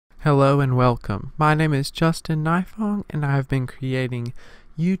Hello and welcome. My name is Justin Nifong and I have been creating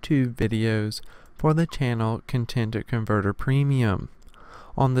YouTube videos for the channel Contenta Converter Premium.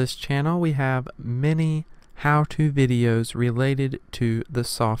 On this channel we have many how-to videos related to the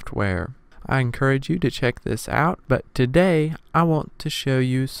software. I encourage you to check this out, but today I want to show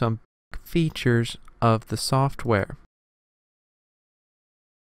you some features of the software.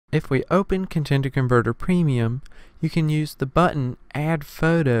 If we open Contenta Converter Premium, you can use the button Add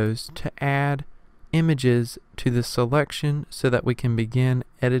Photos to add images to the selection so that we can begin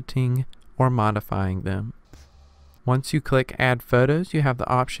editing or modifying them. Once you click Add Photos, you have the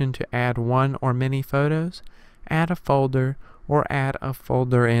option to add one or many photos, add a folder, or add a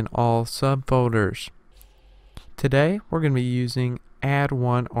folder in all subfolders. Today, we're going to be using Add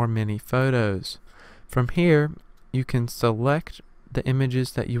One or Many Photos. From here, you can select the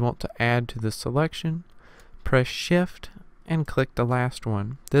images that you want to add to the selection, press Shift and click the last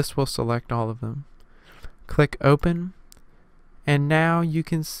one. This will select all of them. Click Open, and now you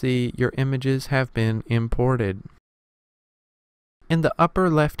can see your images have been imported. In the upper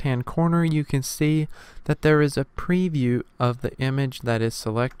left hand corner you can see that there is a preview of the image that is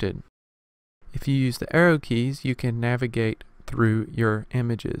selected. If you use the arrow keys, you can navigate through your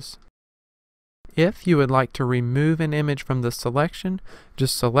images. If you would like to remove an image from the selection,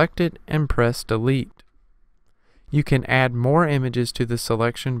 just select it and press Delete. You can add more images to the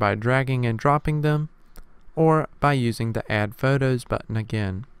selection by dragging and dropping them, or by using the Add Photos button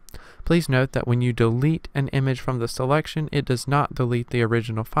again. Please note that when you delete an image from the selection, it does not delete the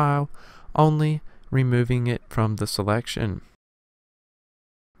original file, only removing it from the selection.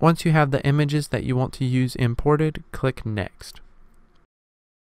 Once you have the images that you want to use imported, click Next.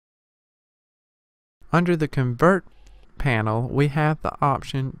 Under the Convert panel, we have the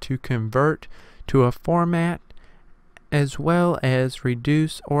option to convert to a format as well as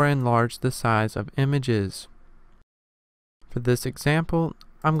reduce or enlarge the size of images. For this example,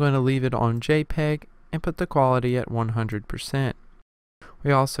 I'm going to leave it on JPEG and put the quality at 100%.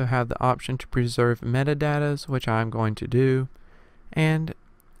 We also have the option to preserve metadata, which I'm going to do, and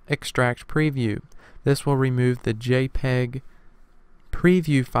extract preview. This will remove the JPEG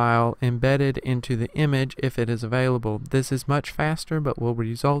preview file embedded into the image if it is available. This is much faster but will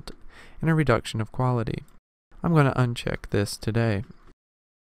result in a reduction of quality. I'm going to uncheck this today.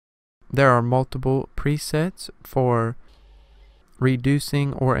 There are multiple presets for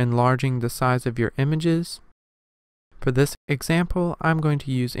reducing or enlarging the size of your images. For this example, I'm going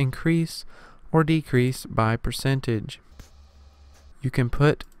to use increase or decrease by percentage. You can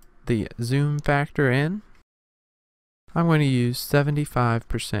put the zoom factor in. I'm going to use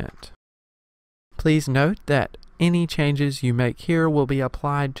 75%. Please note that any changes you make here will be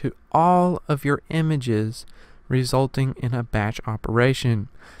applied to all of your images, resulting in a batch operation.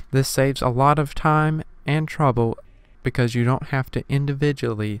 This saves a lot of time and trouble because you don't have to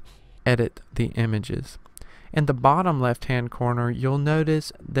individually edit the images. In the bottom left hand corner, you'll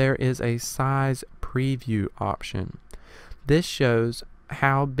notice there is a size preview option. This shows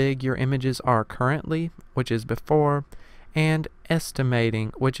how big your images are currently, which is before, and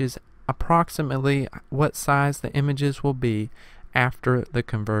estimating, which is approximately what size the images will be after the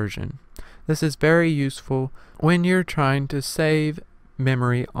conversion. This is very useful when you're trying to save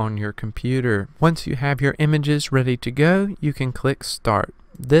memory on your computer. Once you have your images ready to go, you can click Start.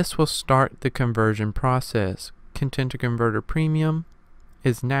 This will start the conversion process. Contenta Converter Premium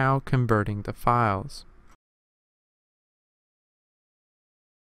is now converting the files.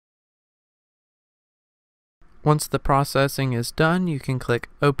 Once the processing is done, you can click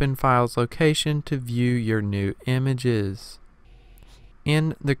Open Files Location to view your new images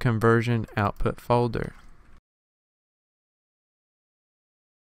in the Conversion Output folder.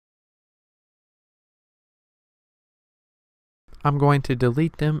 I'm going to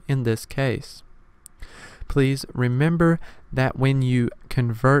delete them in this case. Please remember that when you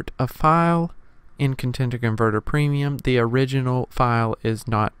convert a file in Contenta Converter Premium, the original file is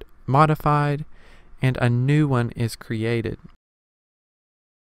not modified and a new one is created.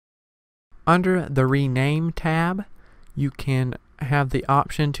 Under the Rename tab, you can have the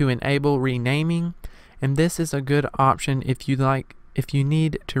option to enable renaming, and this is a good option if you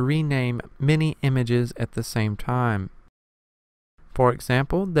need to rename many images at the same time. For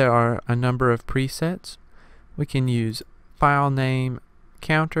example, there are a number of presets. We can use file name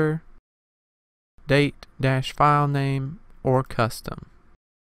counter, date-file name, or custom.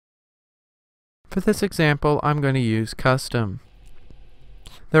 For this example, I'm going to use custom.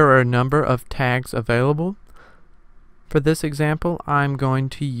 There are a number of tags available. For this example, I'm going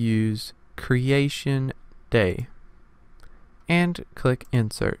to use creation day and click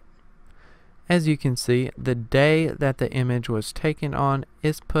Insert. As you can see, the day that the image was taken on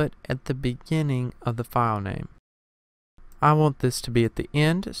is put at the beginning of the file name. I want this to be at the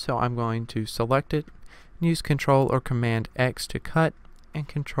end, so I'm going to select it, use Ctrl or Command X to cut, and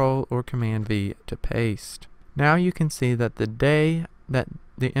Ctrl or Command V to paste. Now you can see that the day that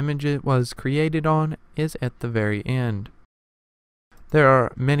the image was created on is at the very end. There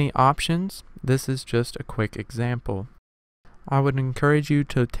are many options. This is just a quick example. I would encourage you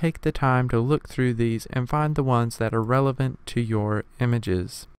to take the time to look through these and find the ones that are relevant to your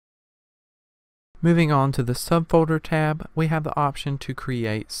images. Moving on to the subfolder tab, we have the option to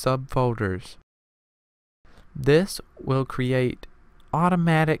create subfolders. This will create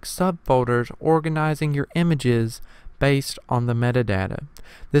automatic subfolders organizing your images based on the metadata.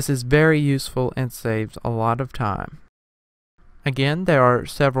 This is very useful and saves a lot of time. Again, there are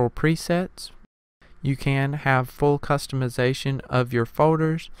several presets. You can have full customization of your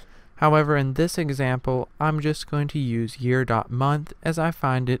folders. However, in this example, I'm just going to use year.month as I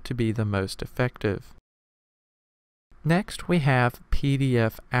find it to be the most effective. Next, we have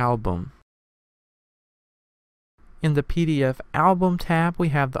PDF album. In the PDF album tab, we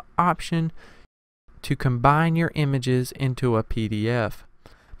have the option to combine your images into a PDF.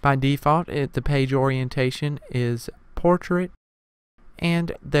 By default, the page orientation is portrait,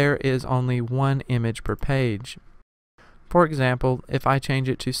 and there is only one image per page. For example, if I change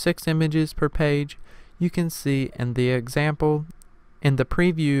it to 6 images per page, you can see in the example in the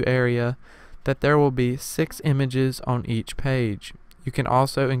preview area that there will be 6 images on each page. You can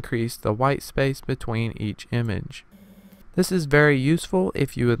also increase the white space between each image. This is very useful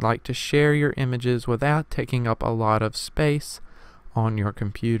if you would like to share your images without taking up a lot of space on your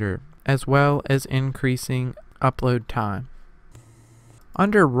computer, as well as increasing upload time.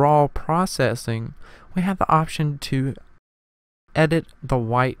 Under raw processing, we have the option to edit the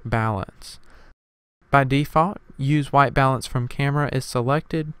white balance. By default, use white balance from camera is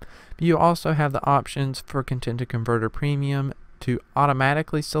selected. You also have the options for Contenta Converter Premium to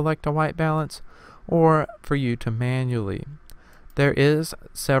automatically select a white balance or for you to manually. There is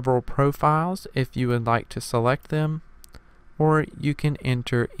several profiles if you would like to select them, or you can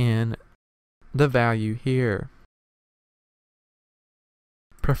enter in the value here.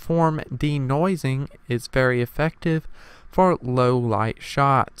 Perform denoising is very effective for low light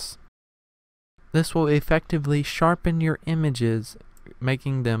shots. This will effectively sharpen your images,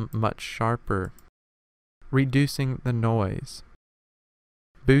 making them much sharper, reducing the noise.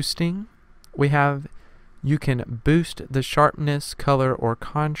 Boosting, you can boost the sharpness, color, or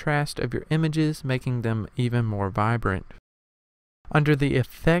contrast of your images, making them even more vibrant. Under the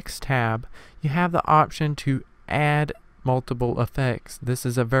Effects tab, you have the option to add multiple effects. This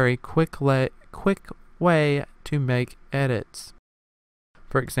is a very quick way to make edits.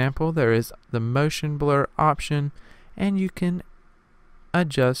 For example, there is the motion blur option, and you can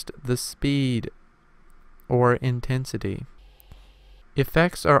adjust the speed or intensity.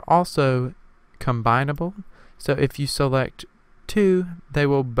 Effects are also combinable, so if you select 2, they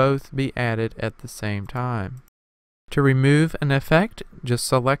will both be added at the same time. To remove an effect, just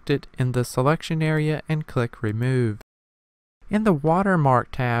select it in the selection area and click Remove. In the Watermark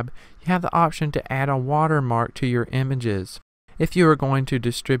tab, you have the option to add a watermark to your images. If you are going to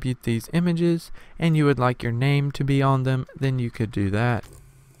distribute these images and you would like your name to be on them, then you could do that.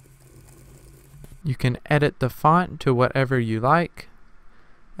 You can edit the font to whatever you like,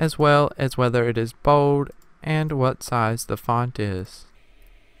 as well as whether it is bold and what size the font is.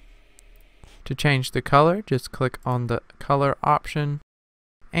 To change the color, just click on the color option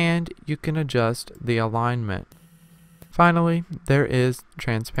and you can adjust the alignment. Finally, there is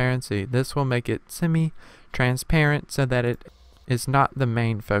transparency. This will make it semi-transparent so that it is not the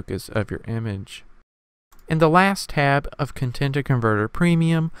main focus of your image. In the last tab of Contenta Converter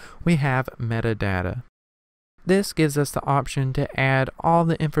Premium, we have metadata. This gives us the option to add all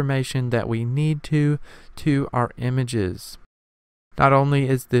the information that we need to our images. Not only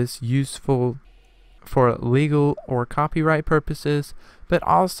is this useful for legal or copyright purposes, but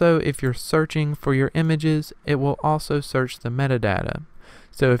also if you're searching for your images, it will also search the metadata.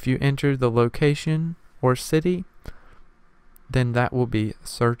 So if you enter the location or city, then that will be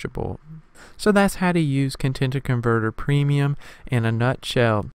searchable. So that's how to use Contenta Converter Premium in a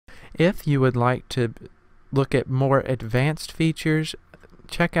nutshell. If you would like to look at more advanced features,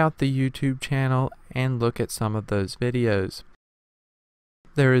 check out the YouTube channel and look at some of those videos.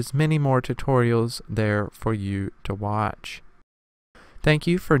 There is many more tutorials there for you to watch. Thank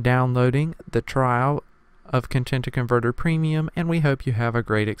you for downloading the trial of Contenta Converter Premium, and we hope you have a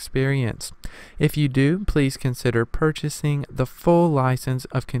great experience. If you do, please consider purchasing the full license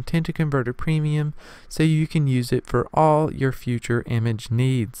of Contenta Converter Premium so you can use it for all your future image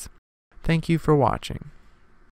needs. Thank you for watching.